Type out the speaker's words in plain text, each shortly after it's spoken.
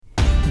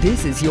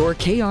This is your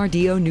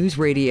KRDO News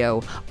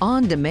Radio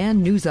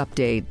on-demand news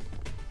update.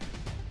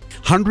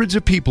 Hundreds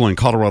of people in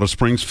Colorado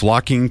Springs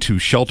flocking to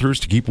shelters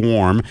to keep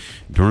warm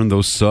during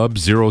those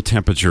sub-zero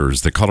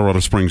temperatures. The Colorado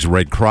Springs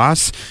Red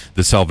Cross,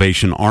 the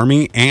Salvation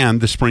Army,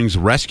 and the Springs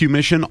Rescue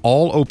Mission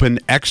all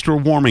opened extra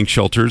warming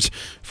shelters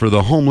for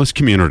the homeless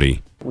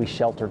community. We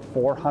sheltered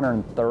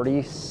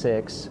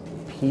 436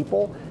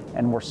 people,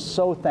 and we're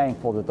so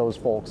thankful that those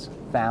folks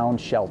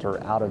found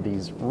shelter out of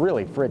these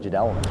really frigid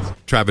elements.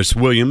 Travis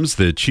Williams,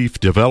 the Chief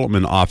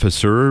Development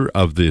Officer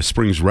of the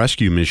Springs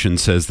Rescue Mission,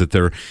 says that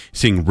they're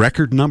seeing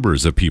record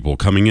numbers of people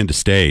coming in to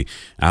stay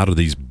out of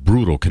these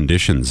brutal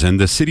conditions. And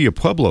the city of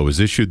Pueblo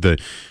has issued the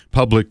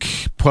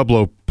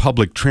Pueblo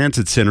Public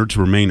Transit Center to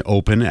remain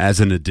open as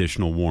an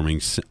additional warming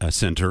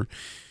center.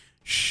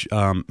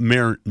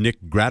 Mayor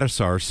Nick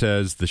Gradisar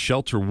says the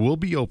shelter will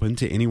be open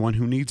to anyone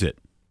who needs it.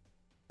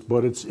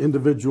 But it's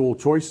individual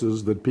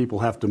choices that people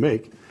have to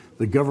make.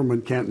 The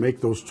government can't make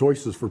those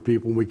choices for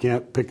people. We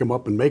can't pick them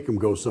up and make them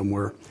go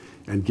somewhere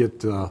and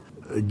get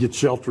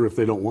shelter if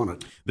they don't want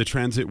it. The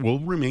transit will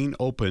remain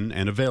open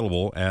and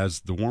available as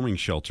the warming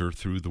shelter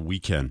through the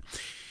weekend.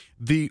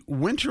 The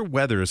winter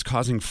weather is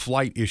causing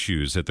flight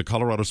issues at the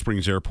Colorado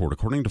Springs Airport.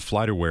 According to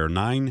FlightAware,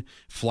 9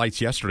 flights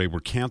yesterday were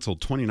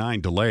canceled,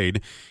 29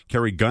 delayed.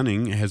 Carrie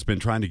Gunning has been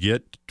trying to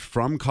get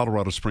from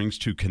Colorado Springs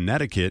to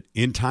Connecticut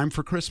in time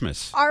for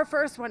Christmas. Our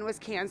first one was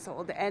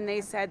canceled, and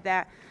they said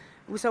that,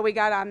 so we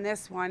got on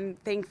this one,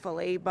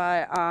 thankfully,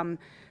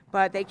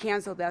 but they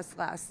canceled us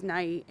last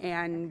night,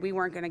 and we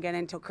weren't going to get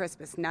in until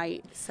Christmas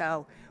night.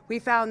 So we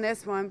found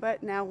this one,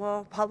 but now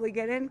we'll probably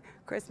get in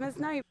Christmas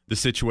night. The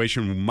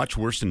situation much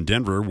worse in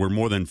Denver, where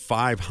more than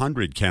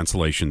 500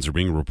 cancellations are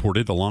being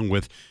reported, along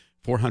with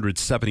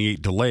 478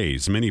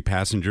 delays. Many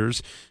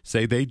passengers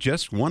say they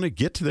just want to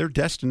get to their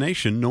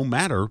destination no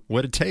matter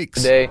what it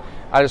takes. Today,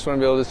 I just want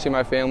to be able to see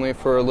my family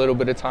for a little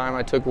bit of time.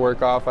 I took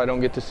work off. I don't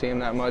get to see them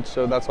that much,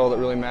 so that's all that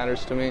really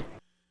matters to me.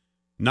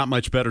 Not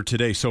much better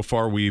today. So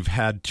far, we've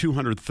had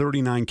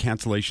 239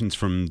 cancellations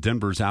from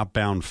Denver's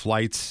outbound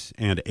flights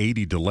and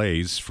 80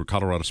 delays. For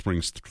Colorado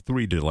Springs,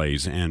 3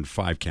 delays and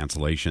 5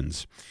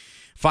 cancellations.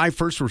 5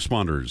 first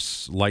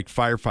responders, like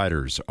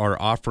firefighters, are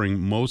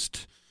offering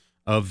most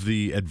of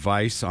the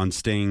advice on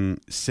staying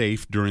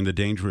safe during the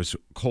dangerous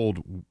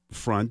cold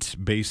front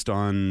based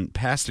on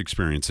past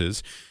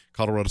experiences.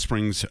 Colorado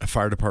Springs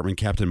Fire Department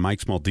Captain Mike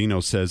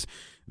Smaldino says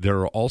there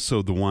are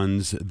also the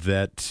ones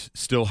that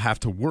still have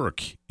to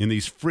work in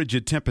these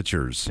frigid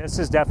temperatures. This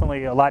is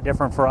definitely a lot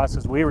different for us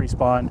as we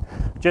respond,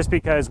 just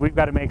because we've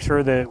got to make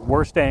sure that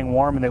we're staying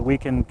warm and that we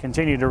can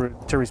continue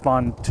to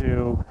respond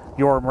to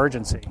your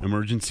emergency.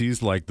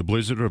 Emergencies like the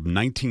blizzard of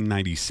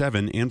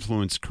 1997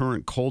 influence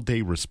current cold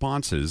day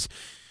responses.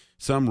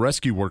 Some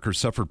rescue workers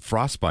suffered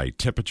frostbite.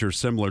 Temperatures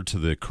similar to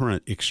the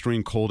current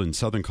extreme cold in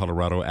southern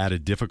Colorado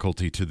added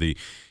difficulty to the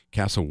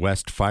Castle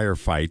West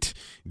firefight.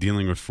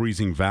 Dealing with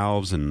freezing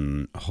valves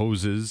and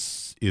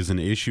hoses is an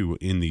issue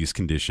in these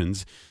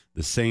conditions.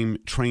 The same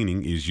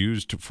training is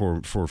used for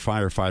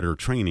firefighter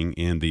training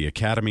in the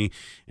academy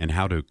and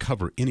how to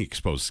cover any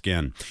exposed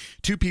skin.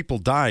 2 people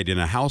died in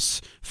a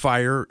house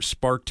fire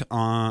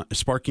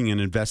sparking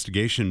an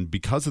investigation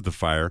because of the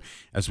fire.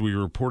 As we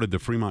reported, the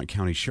Fremont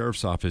County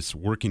Sheriff's Office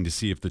working to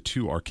see if the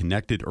 2 are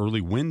connected.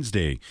 Early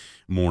Wednesday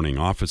morning,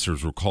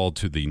 officers were called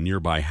to the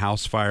nearby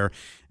house fire.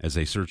 As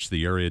they searched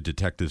the area,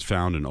 detectives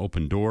found an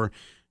open door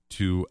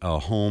to a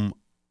home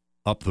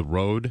up the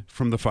road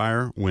from the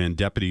fire. When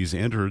deputies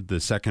entered the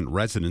second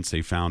residence,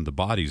 they found the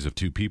bodies of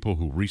 2 people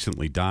who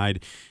recently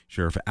died.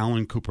 Sheriff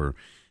Alan Cooper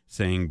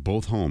saying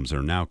both homes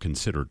are now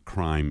considered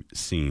crime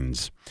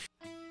scenes.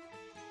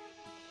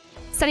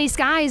 Sunny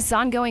skies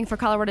ongoing for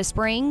Colorado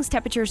Springs.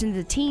 Temperatures in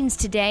the teens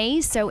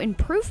today, so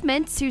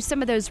improvements to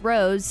some of those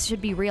roads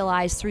should be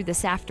realized through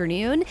this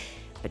afternoon.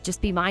 But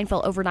just be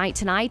mindful overnight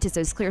tonight as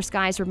those clear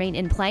skies remain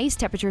in place.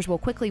 Temperatures will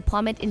quickly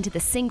plummet into the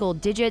single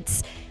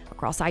digits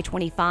across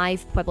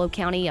I-25, Pueblo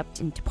County, up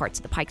into parts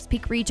of the Pikes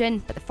Peak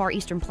region, but the far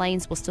eastern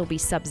plains will still be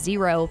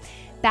sub-zero.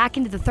 Back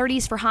into the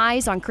 30s for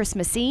highs on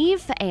Christmas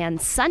Eve, and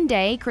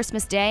Sunday,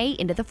 Christmas Day,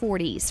 into the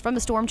 40s. From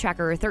the Storm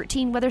Tracker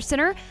 13 Weather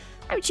Center,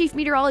 I'm Chief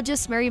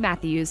Meteorologist Mary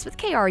Matthews with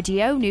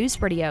KRDO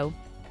News Radio.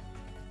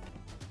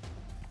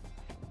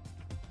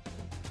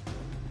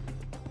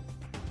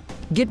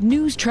 Get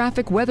news,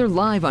 traffic, weather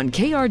live on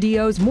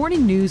KRDO's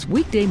Morning News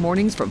weekday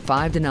mornings from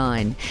 5 to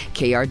 9.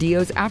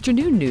 KRDO's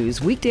Afternoon News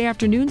weekday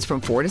afternoons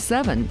from 4 to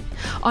 7.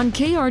 On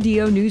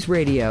KRDO News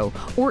Radio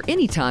or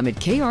anytime at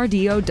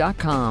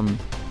krdo.com.